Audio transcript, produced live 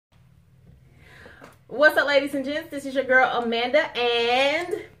What's up, ladies and gents? This is your girl Amanda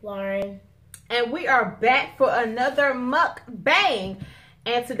and Lauren, and we are back for another mukbang.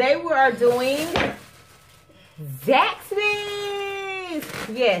 And today we are doing Zaxby's.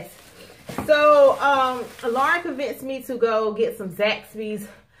 Yes. So Lauren convinced me to go get some Zaxby's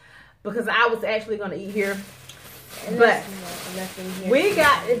because I was actually going to eat here, but we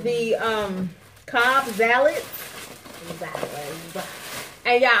got the Cobb Zalad.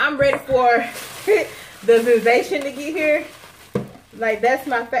 And yeah, I'm ready for the sensation to get here. Like, that's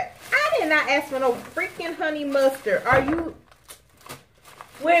my fact. I did not ask for no freaking honey mustard. Are you?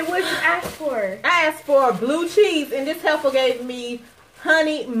 wait, what did you ask for? I asked for blue cheese, and this helper gave me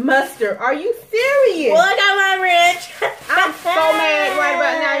honey mustard. Are you serious? Well, I got my ranch. I'm so mad right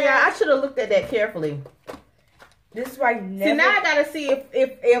about now, y'all. I should have looked at that carefully. This is why you never. See, now I gotta see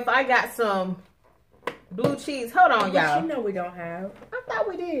if I got some blue cheese. Hold on, y'all. You know we don't have. I thought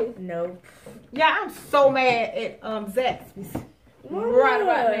we did. No. Yeah, I'm so mad at Zaxby's right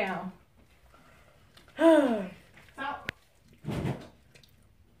about now.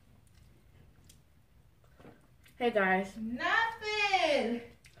 Hey guys. Nothing.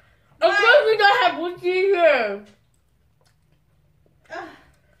 Of course we don't have blue cheese here.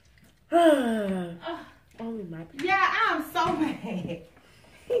 Only my. Yeah, I'm so mad.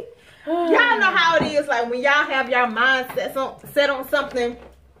 Y'all know how it is, like when y'all have your mind set on something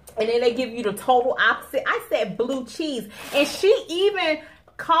and then they give you the total opposite. I said blue cheese, and she even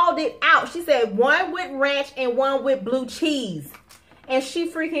called it out. She said one with ranch and one with blue cheese, and she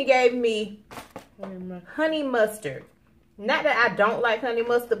freaking gave me honey mustard. Not that I don't like honey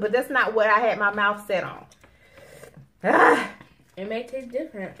mustard, but that's not what I had my mouth set on. It may taste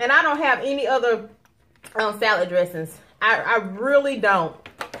different. And I don't have any other salad dressings. I really don't.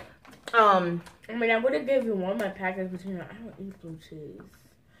 I mean, I would have given you one of my packets, but you know, I don't eat blue cheese.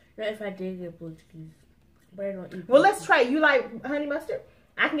 You know, if I did get blue cheese, but I don't eat. Well, let's try. You like honey mustard?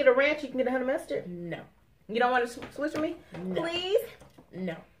 I can get a ranch. You can get a honey mustard. No. You don't want to switch with me? No. Please?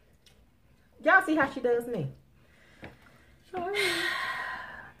 No. Y'all see how she does me. Sorry.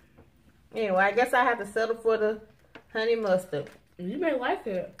 Anyway, I guess I have to settle for the honey mustard. You may like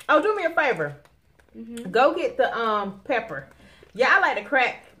it. Oh, do me a favor. Go get the pepper. Yeah, I like to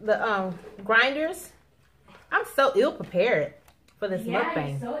crack the grinders. I'm so ill prepared for this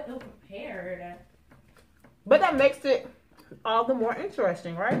mukbang. You're so ill prepared. But that makes it all the more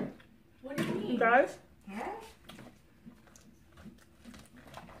interesting, right? What do you mean, You guys? Huh?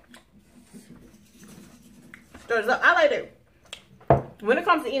 Stirs up. I like it. When it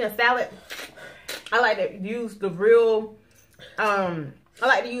comes to eating a salad, I like to use the real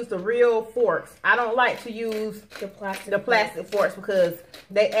forks. I don't like to use the plastic forks because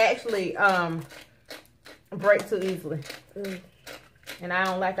they actually break too easily. And I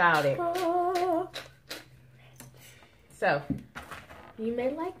don't like all that. So You may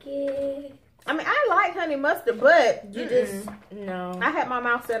like it. I mean, I like honey mustard, but You just no. I had my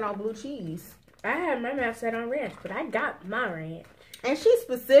mouth set on blue cheese. I had my mouth set on ranch, but I got my ranch. And she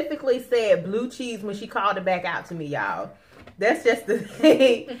specifically said blue cheese when she called it back out to me, y'all. That's just the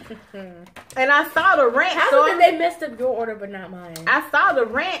thing. And I saw the ranch. How did they messed up your order but not mine? I saw the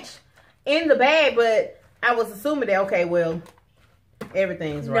ranch in the bag, but I was assuming that, okay, well,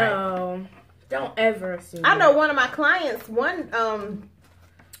 everything's right. No, don't ever assume. I know one of my clients, one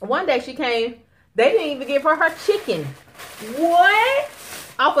day she came, they didn't even give her chicken. What?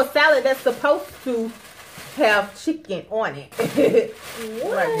 Off a salad that's supposed to have chicken on it.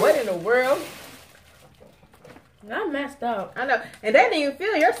 What? Like, what in the world? I messed up. I know. And they didn't even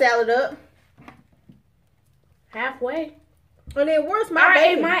fill your salad up. Halfway. And then where's my I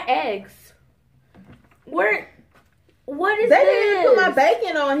bacon? ate my eggs. Where? What is They this? didn't even put my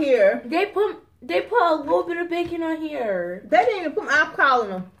bacon on here. They put a little bit of bacon on here. They didn't even put I'm calling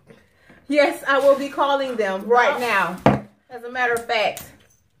them. Yes, I will be calling them right now. As a matter of fact.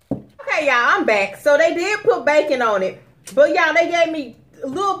 Okay, y'all, I'm back. So they did put bacon on it. But y'all, they gave me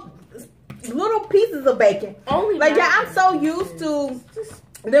little pieces of bacon. Only like, y'all, I'm so used to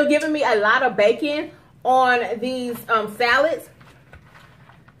they're giving me a lot of bacon on these salads.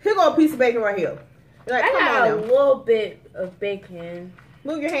 Here go a piece of bacon right here. Like, I come got on a now. little bit of bacon.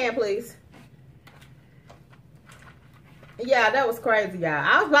 Move your hand, please. Yeah, that was crazy, y'all.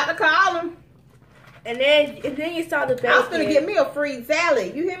 I was about to call them. And then you saw the bacon. I was gonna get me a free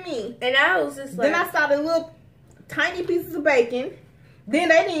salad. You hear me? And I was just like. Then I saw the little tiny pieces of bacon. Then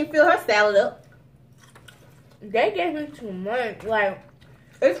they didn't even fill her salad up. They gave me too much. Like,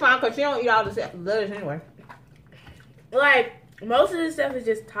 it's fine because she don't eat all the lettuce anyway. Like, most of this stuff is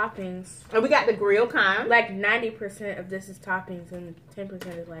just toppings. And we got the grill kind. Like, 90% of this is toppings and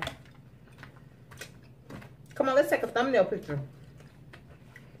 10% is like Come on, let's take a thumbnail picture.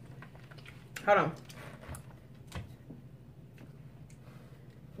 Hold on.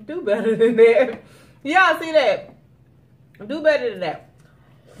 Do better than that. Y'all see that? Do better than that.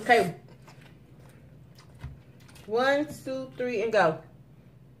 Okay. 1, 2, 3, and go.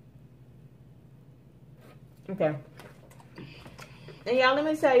 Okay. And y'all, let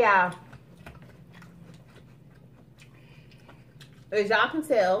me tell y'all. As y'all can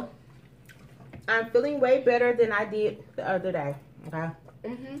tell, I'm feeling way better than I did the other day. Okay?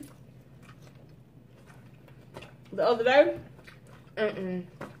 The other day,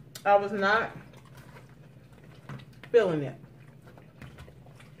 I was not feeling it.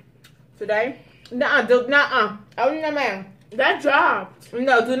 Today, nuh-uh. Oh, no, ma'am. That dropped.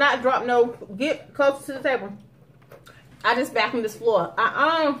 No, do not drop. No, get closer to the table. I just vacuumed this floor.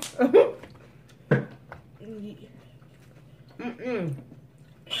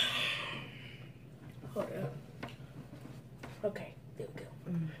 Hold up. Okay, there we go.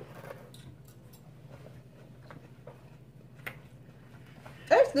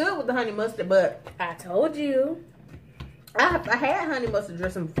 It's good with the honey mustard, but I told you. I had honey mustard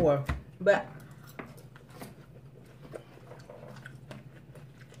dressing before, but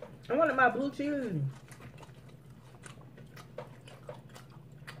I wanted my blue cheese.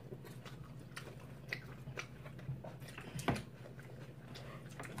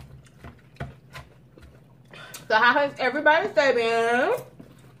 So how has everybody stay been?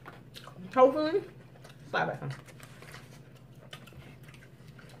 Hopefully, slide back on.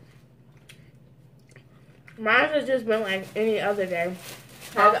 Mine has just been like any other day.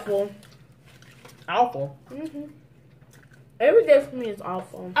 Awful. Awful. Every day for me is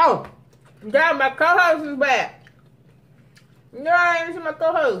awful. Oh, God, my co-host is back. No, I ain't seen my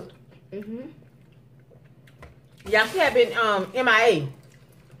co-host. Yeah, she had been MIA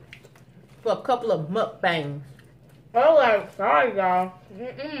for a couple of mukbangs. Oh, like, sorry, y'all.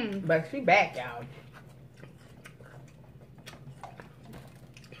 But she back, y'all.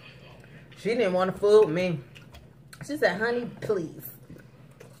 She didn't want to fool me. She said, honey, please.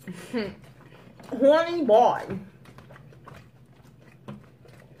 Horny boy.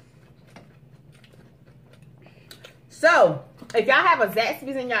 So, if y'all have a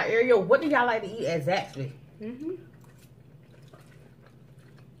Zaxby's in y'all area, what do y'all like to eat at Zaxby? Do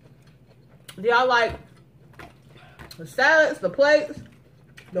y'all like the salads, the plates,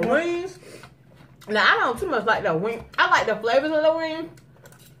 the wings? Now, I don't too much like the wing. I like the flavors of the wings.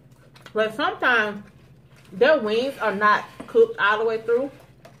 But sometimes their wings are not cooked all the way through.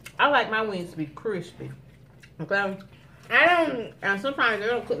 I like my wings to be crispy. Okay? And sometimes they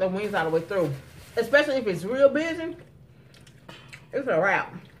don't cook the wings all the way through. Especially if it's real busy. It's a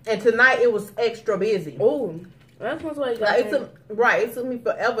wrap. And tonight it was extra busy. Oh, that's what's what you got. It took me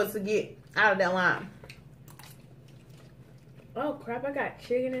forever to get out of that line. Oh crap, I got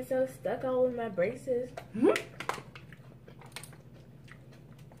chicken and stuff stuck all in my braces.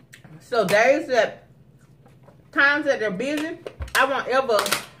 So times that they're busy, I won't ever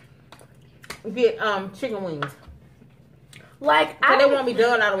get chicken wings. Like they won't be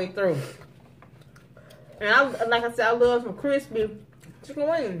done all the way through. And like I said, I love some crispy chicken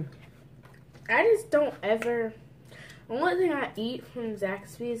wings. I just don't ever. The only thing I eat from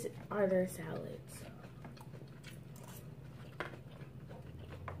Zaxby's are their salads.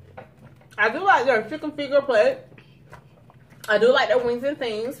 I do like their chicken finger plate. I do like their wings and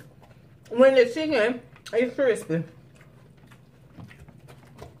things. When the chicken is crispy.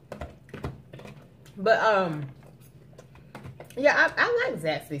 But yeah, I like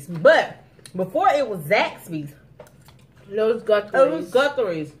Zaxby's. But before it was Zaxby's, Those Guthrie's. it was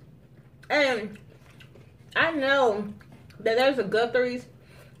Guthrie's. And I know that there's a Guthrie's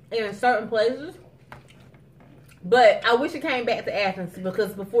in certain places. But I wish it came back to Athens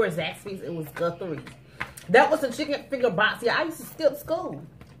because before Zaxby's, it was Guthrie's. That was the chicken finger box. Yeah, I used to skip school.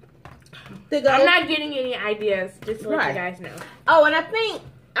 I'm not getting any ideas, just to let you guys know. Oh, and I think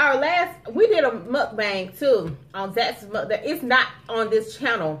we did a mukbang too on Zaxby's Mukbang. It's not on this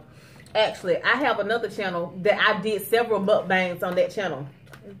channel, actually. I have another channel that I did several mukbangs on that channel.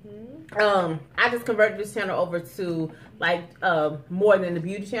 I just converted this channel over to like more than the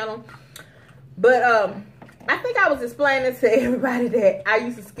beauty channel. But I think I was explaining to everybody that I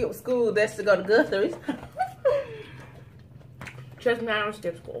used to skip school just to go to Guthrie's. Trust me, I don't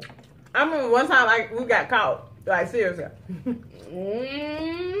skip school. I remember one time we got caught. Like, seriously.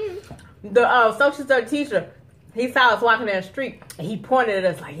 The social studies teacher, he saw us walking down the street, and he pointed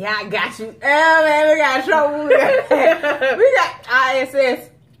at us like, yeah, I got you. Oh, man, we got trouble. We got ISS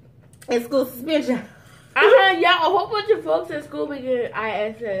and school suspension. Yeah, a whole bunch of folks at school be getting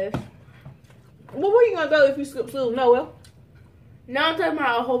ISS. Well, where you gonna go if you skip school? Nowhere. No, I'm talking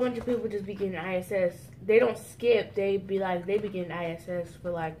about a whole bunch of people just be getting ISS. They don't skip. They be getting ISS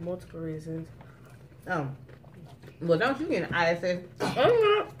for like multiple reasons. Oh. Well, don't you get an ISS?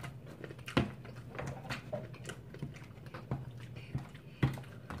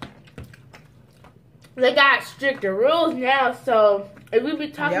 They got stricter rules now, so if we be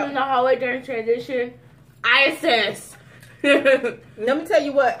talking in the hallway during transition, ISS. Let me tell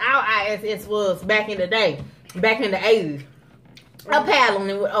you what our ISS was back in the day, back in the 80s. A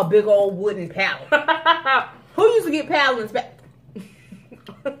paddling with a big old wooden paddle. Who used to get paddlings back?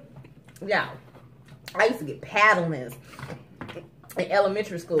 Yeah, I used to get paddlings in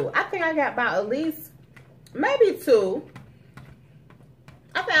elementary school. I think I got about at least, maybe 2.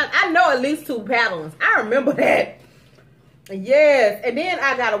 I know at least 2 paddlings. I remember that. Yes, and then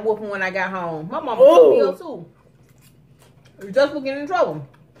I got a whooping when I got home. My mama took me up too. Just for getting in trouble.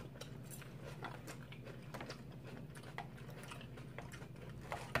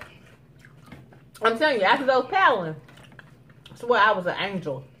 I'm telling you, after those paddling, I swear I was an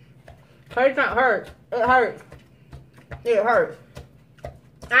angel. Hurts not hurt. It hurts. It hurts.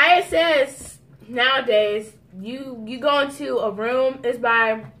 ISS nowadays, you go into a room. It's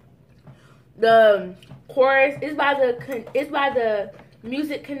by the chorus. It's by the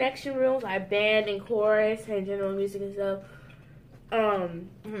music connection rooms, like band and chorus and general music and stuff.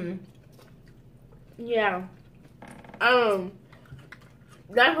 Yeah.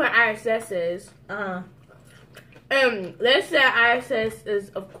 That's what ISS is. Let's say ISS is,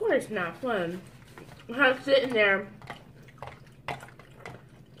 of course, not fun. I'm sitting there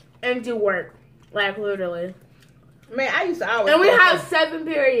and do work, like literally. Man, I used to always. And we have 7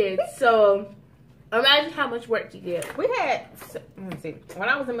 periods, so imagine how much work you get. We had, let me see, when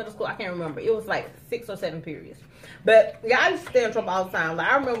I was in middle school, I can't remember. It was like 6 or 7 periods. But yeah, I used to stay in trouble all the time. Like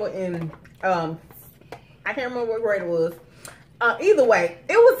I remember in, I can't remember what grade it was. Either way,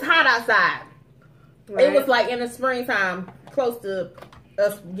 it was hot outside. Right. It was like in the springtime, close to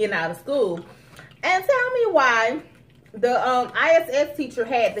us getting out of school. And tell me why the ISS teacher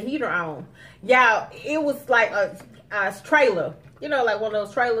had the heater on. Yeah, it was like a trailer. You know, like one of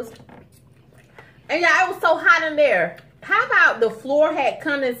those trailers. And yeah, it was so hot in there. How about the floor had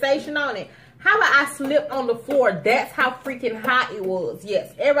condensation on it? How about I slipped on the floor? That's how freaking hot it was.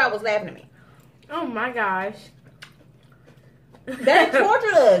 Yes, everybody was laughing at me. Oh my gosh. They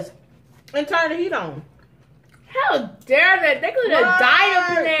tortured us and turned the heat on. How dare they? They could have died up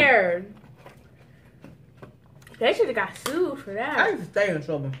in there. They should have got sued for that. I used to stay in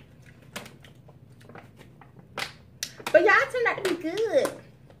trouble. But y'all turned out to be good.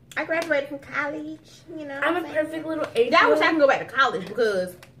 I graduated from college, you know. I'm a perfect little angel. Yeah, I wish I could go back to college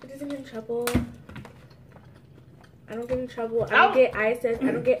because it doesn't get in trouble. I don't get in trouble. I don't get ISS.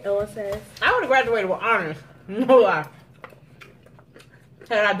 I don't get LSS. I would have graduated with honors. No lie.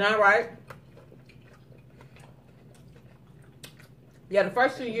 Had I done right? Yeah, the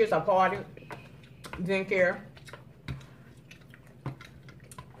first 2 years I partied. Didn't care.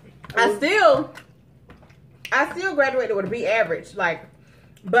 I still graduated with a B average. Like,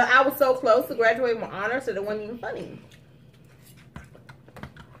 but I was so close to graduating with honors that it wasn't even funny.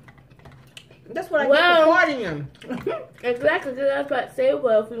 That's what I get for partying. Exactly, because I was about to say,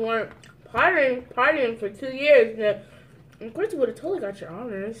 well, if we weren't partying for 2 years, then of course you would have totally got your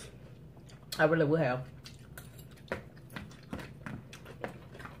honors. I really would have.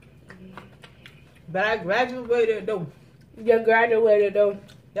 But I graduated though. You graduated though.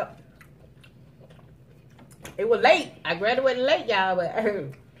 Yep. It was late. I graduated late, y'all, but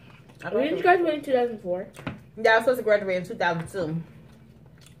we didn't graduate in 2004. Yeah, I was supposed to graduate in 2002.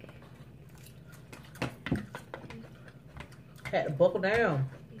 Had to buckle down.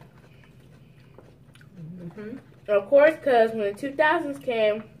 Of course, because when the 2000s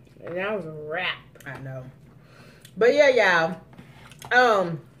came, that was a wrap. I know. But yeah, y'all.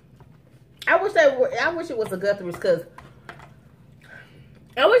 I wish it was a Guthrie's because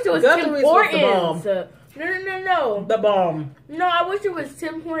I wish it was Tim Hortons. No. The bomb. No, I wish it was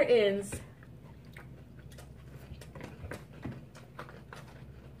Tim Hortons.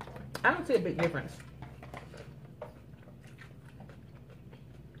 I don't see a big difference.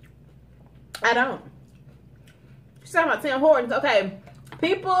 I don't. She's talking about Tim Hortons. Okay,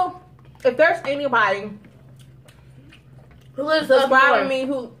 people, if there's anybody who lives subscribing me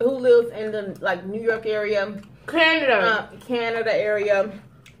who lives in the like New York area, Canada area,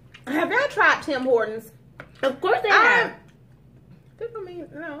 have y'all tried Tim Hortons? Of course they have. I mean,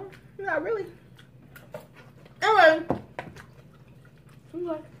 no, not really. Anyway,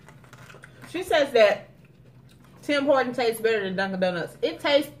 she says that Tim Hortons tastes better than Dunkin' Donuts. It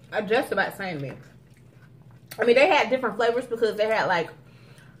tastes just about the same mix. I mean, they had different flavors because they had like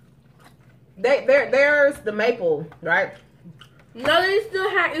there's the maple, right? No, they still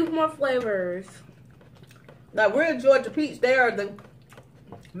had even more flavors. Like we're in Georgia Peach, they are the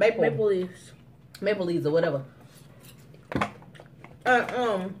maple leaves, or whatever.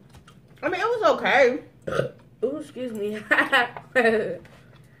 I mean, it was okay. Oh, excuse me.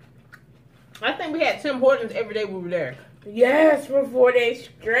 I think we had Tim Hortons every day we were there. Yes, for 4 days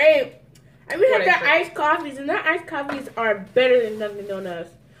straight. I mean, had their iced coffees, and their iced coffees are better than Dunkin'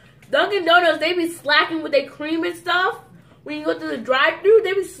 Donuts. Dunkin' Donuts, they be slacking with their cream and stuff. When you go through the drive-thru,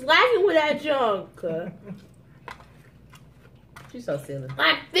 they be slacking with that junk. She's so silly.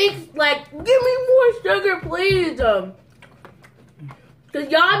 Like, give me more sugar, please. Cause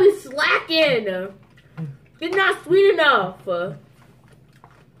y'all be slacking. It's not sweet enough. And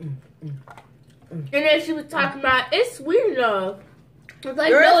then she was talking about it's sweet enough. I was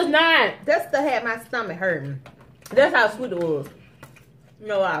like, no, it's not. That stuff had my stomach hurting. That's how sweet it was. You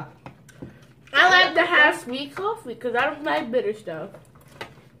know why? I like to have sweet coffee because I don't like bitter stuff.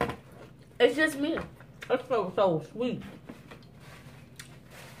 It's just me. That's so sweet.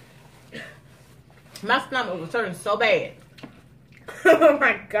 My stomach was hurting so bad. Oh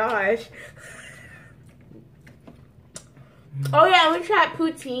my gosh. Oh yeah, we tried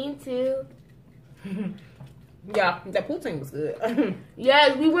poutine too. Yeah, that poutine was good.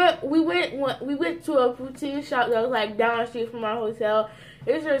 Yes, we went to a poutine shop that was like down the street from our hotel.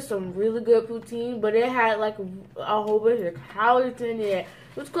 It was some really good poutine, but it had like a whole bunch of calories in it.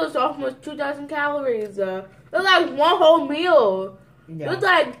 It was close to almost 2,000 calories. It was like one whole meal. Yeah. It was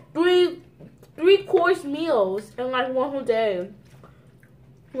like three course meals in like one whole day.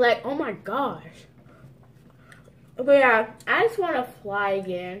 Like, oh my gosh. But yeah, I just want to fly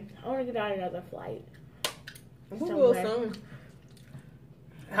again. I want to get on another flight. We will soon.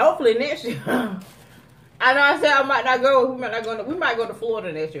 Hopefully next year. I know I said I might not go. We might go to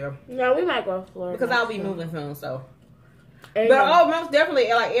Florida next year. No, we might go to Florida. Because I'll be moving soon, so. But most definitely,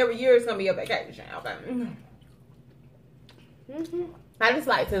 like every year it's going to be a vacation. Okay. I do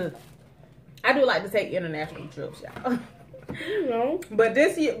like to take international trips, y'all. You know. But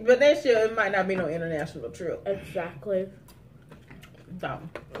next year it might not be no international trip. Exactly. So.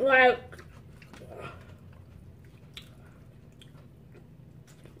 Like,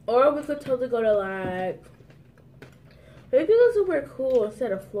 or we could totally go to like, maybe go somewhere cool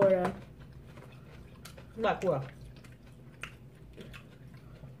instead of Florida. Like what?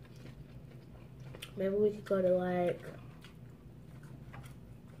 Maybe we could go to like,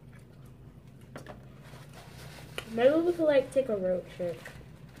 maybe we could like take a road trip.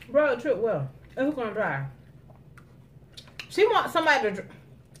 Road trip, well, and who's gonna drive? She wants somebody to.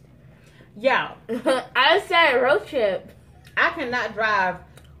 Yeah. I said road trip. I cannot drive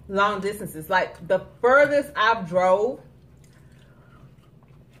long distances. Like the furthest I've drove,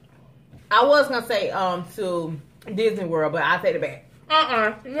 I was gonna say to Disney World, but I take it back.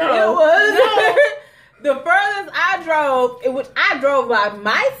 No. It was no. The furthest I drove, which I drove by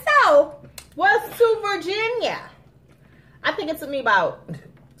myself, was to Virginia. I think it took me about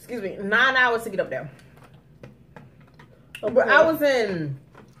 9 hours to get up there. Okay. But I was in.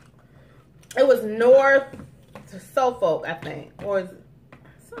 It was north to Suffolk, I think, or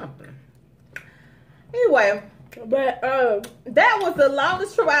something. Anyway, but that was the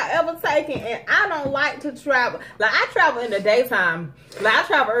longest trip I ever taken, and I don't like to travel. Like I travel in the daytime. Like I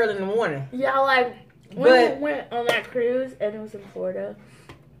travel early in the morning. Yeah, like when we went on that cruise, and it was in Florida.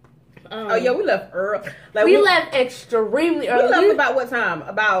 Oh yeah, we left early. Like we left extremely early. We left about what time?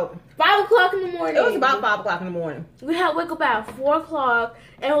 About 5 o'clock in the morning. It was about 5 o'clock in the morning. We had to wake up at 4 o'clock,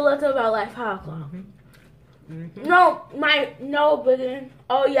 and we left about like 5 o'clock. No, but then,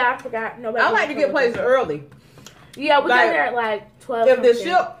 oh yeah, I forgot. Nobody. I like to get places early. Yeah, we got there at like 12.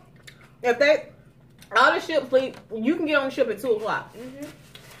 All the ships leave, you can get on the ship at 2 o'clock.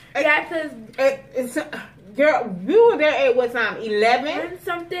 Yeah, because girl, we were there at what time? 11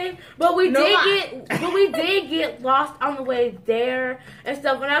 something. But we did get lost on the way there and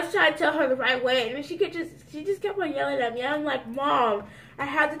stuff. And I was trying to tell her the right way, and then she just kept on yelling at me. I'm like, Mom, I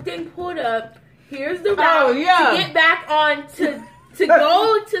had the thing pulled up. Here's the route to get back on to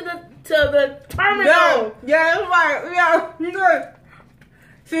go to the terminal. Yeah, it's right. Yeah.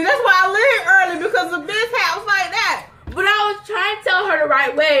 See, that's why I leave early, because of this house like that. But I was trying to tell her the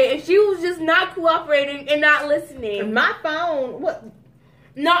right way, and she was just not cooperating and not listening. My phone, what?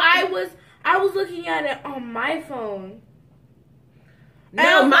 No, I was looking at it on my phone.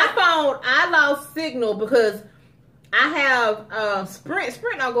 No, my phone, I lost signal because I have Sprint.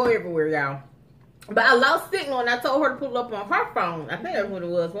 Sprint don't go everywhere, y'all. But I lost signal, and I told her to pull up on her phone. I think that's what it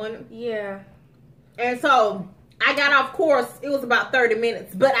was, wasn't it? Yeah. And so I got off course. It was about 30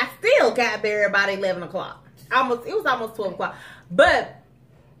 minutes, but I still got there about 11 o'clock. It was almost 12 o'clock. But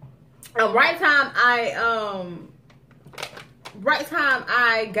right time I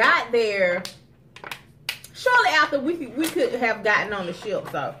got there, shortly after we could have gotten on the ship.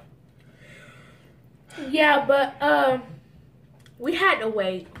 So yeah, but we had to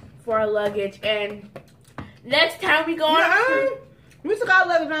wait for our luggage, and next time we go on, we took our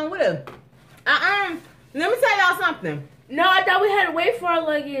luggage on with us. Let me tell y'all something. No, I thought we had to wait for our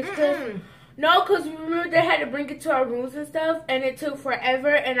luggage. Because remember they had to bring it to our rooms and stuff, and it took forever,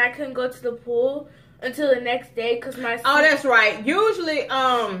 and I couldn't go to the pool until the next day because my Oh, that's right. Usually,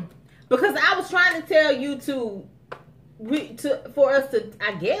 because I was trying to tell you for us to,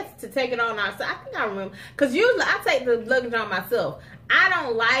 I guess, to take it on ourselves. I think I remember. Because usually I take the luggage on myself. I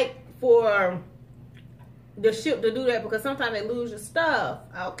don't like for the ship to do that because sometimes they lose your stuff.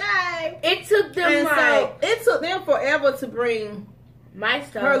 Okay. It took them it took them forever to bring my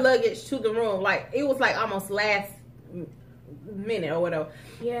stuff, her luggage to the room. Like, it was like almost last minute or whatever.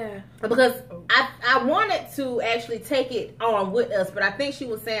 Yeah. Because I wanted to actually take it on with us, but I think she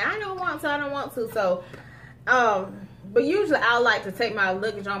was saying, I don't want to. So, but usually I like to take my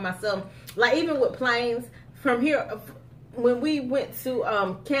luggage on myself. Like, even with planes from here, when we went to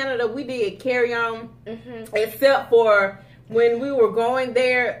Canada, we did carry on, except for when we were going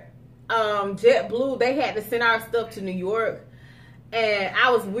there, JetBlue, they had to send our stuff to New York. And I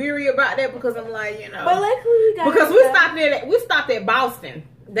was weary about that because I'm like, you know, but luckily we got because we stopped at Boston.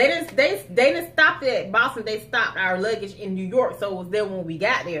 They didn't stop at Boston. They stopped our luggage in New York, so it was there when we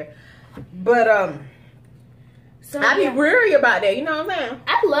got there. But so I'd be weary about that. You know what I'm saying?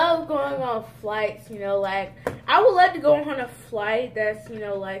 I love going on flights. You know, like I would love to go on a flight that's, you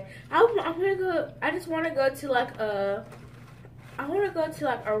know, like I'm gonna go. I just want to go to like a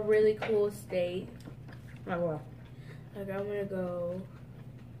really cool state. Like what? Like I want to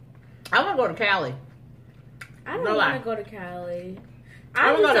go to Cali. I don't want to go to Cali.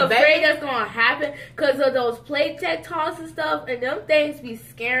 I'm just afraid that's going to happen because of those plate tectonics and stuff, and them things be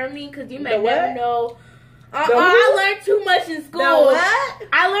scaring me because you may never know. I learned too much in school.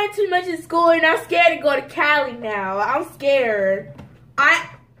 I learned too much in school, and I'm scared to go to Cali now. I'm scared.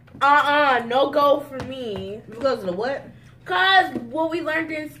 No go for me. Because of the what? Because what we learned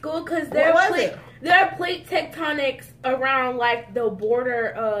in school, because there are plate tectonics around like the border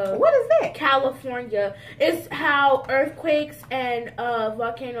of what is that? California. It's how earthquakes and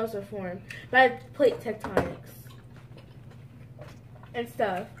volcanoes are formed by plate tectonics and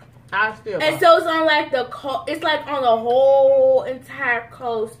stuff. And so it's on like it's like on the whole entire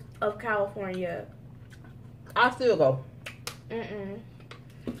coast of California. I still go.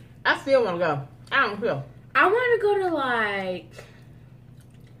 I still want to go. I don't feel. I want to go to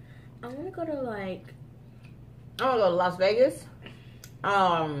Las Vegas,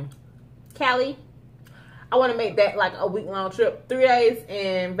 Cali. I want to make that like a week-long trip. 3 days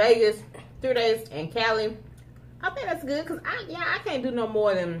in Vegas, 3 days in Cali. I think that's good because I can't do no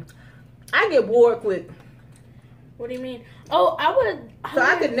more than, I get bored quick. What do you mean? Oh, I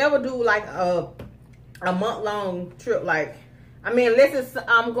could never do like a month-long trip. Like, I mean, unless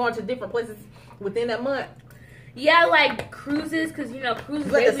I'm going to different places within that month. Yeah, like cruises, because, you know, cruises.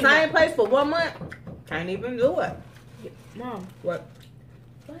 But the same place for 1 month, can't even do it. Mom. What?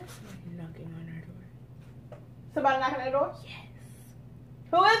 What's knocking on our door? Somebody knocking on the door? Yes.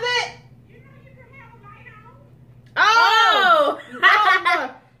 Who is it? You know you can have a light on. Oh!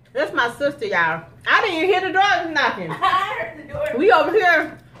 No. That's my sister, y'all. I didn't even hear the door knocking. I heard the door. We over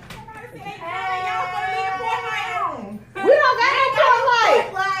here. Hey, y'all gonna leave the porch light on. We don't got no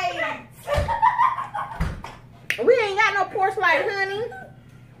porch light. We ain't got no porch light, honey.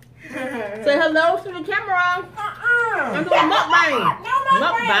 Say hello to the camera. I'm doing mukbang. No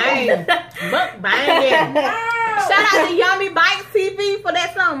Mukbang. Shout out to Yummy Bites TV for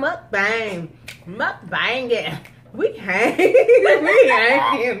that song. Mukbang. We hang.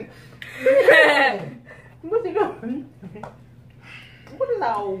 What's it doing? What is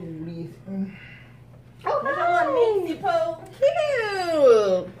all this? Oh,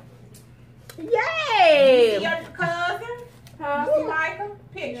 cute. Yay. See your cousin? See Micah?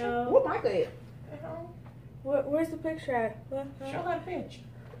 Picture. No. What Micah is? Where's the picture at? Show her the picture.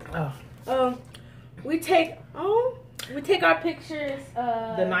 We take our pictures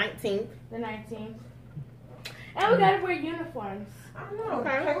The 19th. the 19th. And we gotta wear uniforms. I don't know.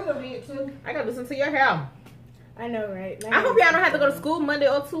 Okay, we're gonna be it too. I gotta listen to your hair. I know, right? I hope y'all don't have to go to school Monday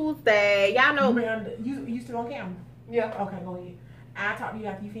or Tuesday. Y'all know. You still on camera? Yeah. Okay, go ahead. I'll talk to you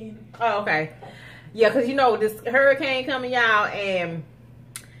after you finish. Oh, okay. Yeah, because you know this hurricane coming, y'all, and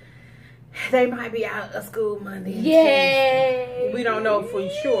they might be out of school Monday. Yay! We don't know for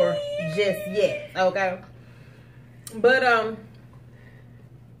sure just yet, okay? But I'm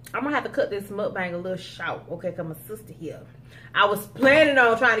gonna have to cut this mukbang a little short, okay? Cause my sister here. I was planning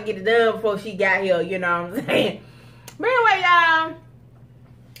on trying to get it done before she got here, you know what I'm saying? But anyway, y'all,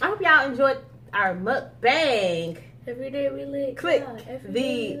 I hope y'all enjoyed our mukbang. Every day we lit. Click yeah,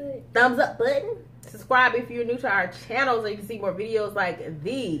 the thumbs up button. Subscribe if you're new to our channel so you can see more videos like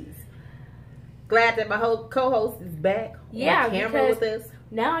these. Glad that my whole co-host is back on camera with us.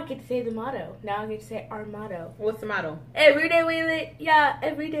 Now I get to say the motto. Now I get to say our motto. What's the motto? Every day we lit. Yeah,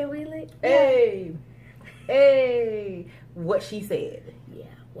 every day we lit. Yeah. Hey. Hey. What she said. Yeah,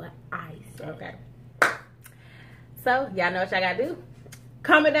 what I said. Okay. So, y'all know what y'all gotta do.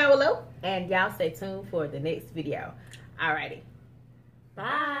 Comment down below. And y'all stay tuned for the next video. Alrighty.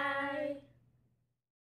 Bye.